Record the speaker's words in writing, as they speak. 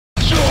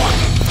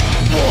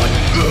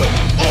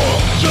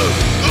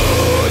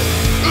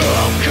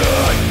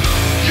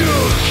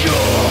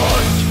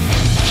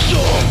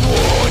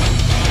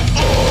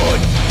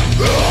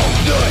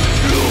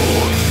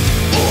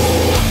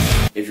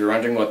you're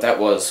wondering what that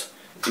was,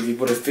 if you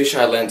put a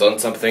fisheye lens on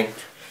something,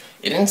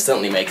 it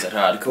instantly makes it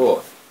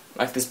hardcore.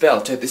 Like this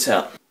bell, check this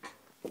out.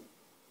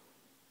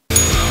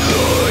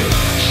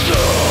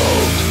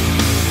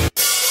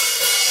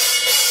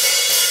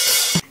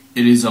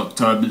 It is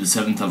October, the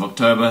 7th of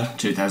October,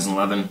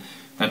 2011.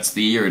 That's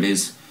the year it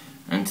is.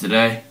 And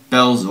today,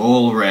 bells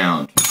all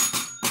around.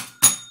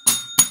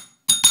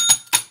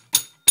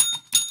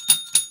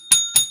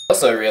 I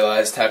also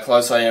realised how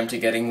close I am to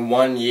getting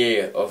 1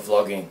 year of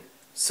vlogging.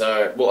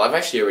 So, well, I've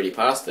actually already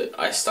passed it.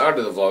 I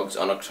started the vlogs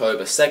on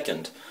October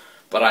 2nd,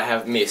 but I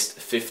have missed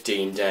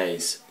 15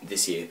 days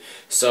this year.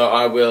 So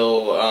I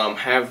will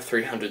have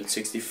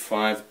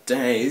 365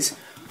 days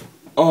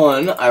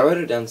on, I wrote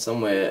it down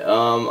somewhere,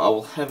 I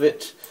will have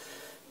it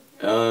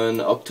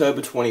on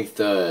October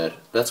 23rd.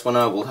 That's when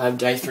I will have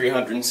day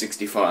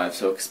 365,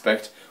 so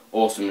expect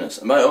awesomeness.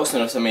 And by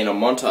awesomeness I mean a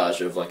montage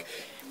of like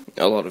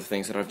a lot of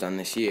things that I've done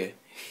this year.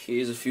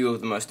 Here's a few of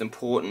the most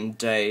important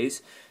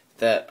days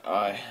that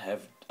I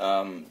have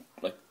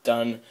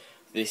done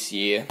this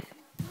year.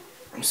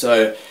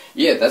 So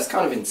yeah, that's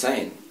kind of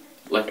insane.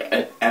 Like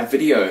a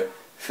video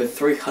for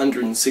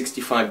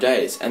 365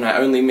 days, and I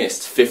only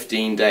missed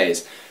 15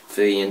 days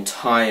for the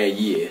entire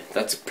year.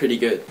 That's pretty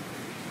good.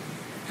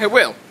 Hey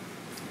Will,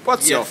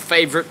 what's your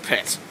favourite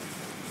pet?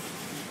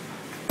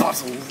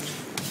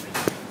 Bottles.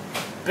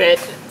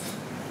 Pet.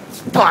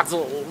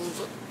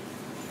 Bottles.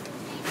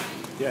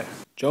 Yeah.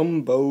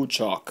 Jumbo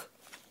Chock.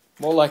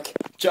 More like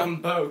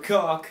Jumbo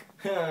Cock.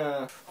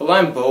 Well,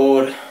 I'm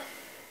bored.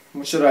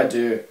 What should I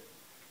do?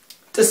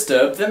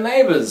 Disturb the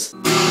neighbours.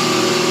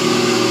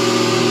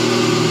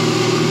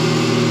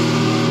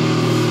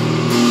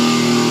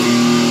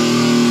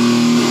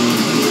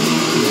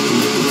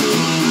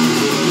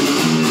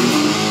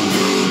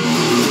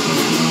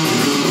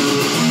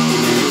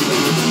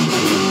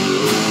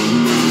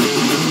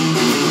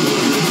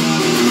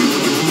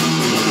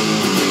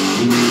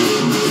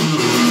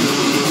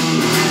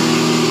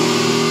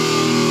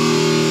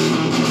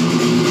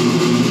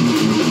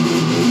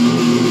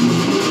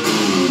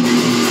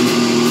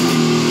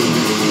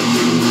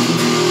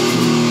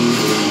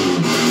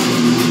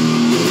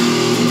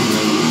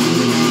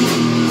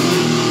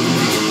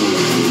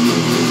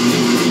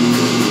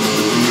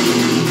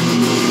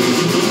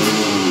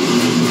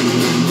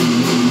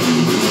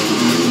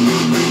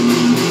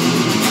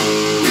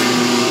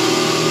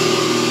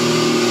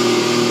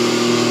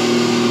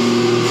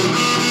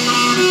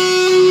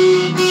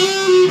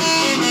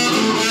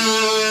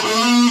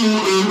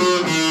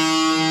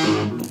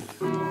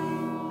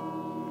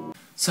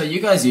 So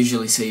you guys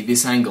usually see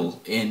this angle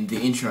in the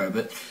intro,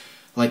 but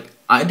like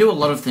I do a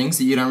lot of things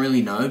that you don't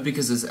really know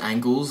because there's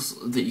angles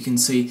that you can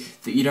see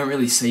that you don't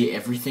really see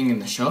everything in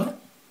the shot.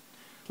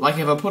 Like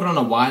if I put on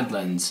a wide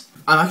lens,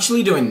 I'm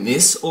actually doing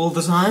this all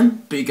the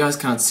time, but you guys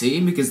can't see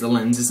because the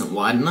lens isn't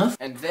wide enough.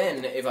 And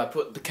then if I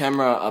put the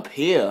camera up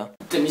here,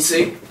 then you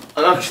see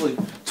I'm actually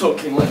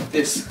talking like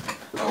this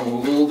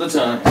all the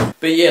time.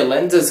 But yeah,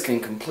 lenses can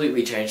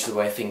completely change the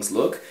way things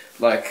look.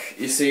 Like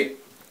you see,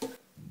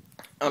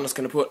 I'm just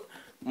gonna put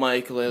my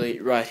ukulele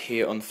right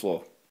here on the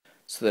floor.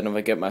 So then if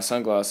I get my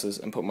sunglasses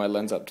and put my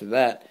lens up to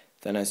that,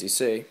 then as you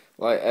see,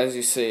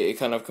 it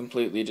kind of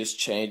completely just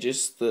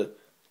changes the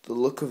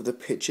look of the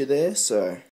picture there, so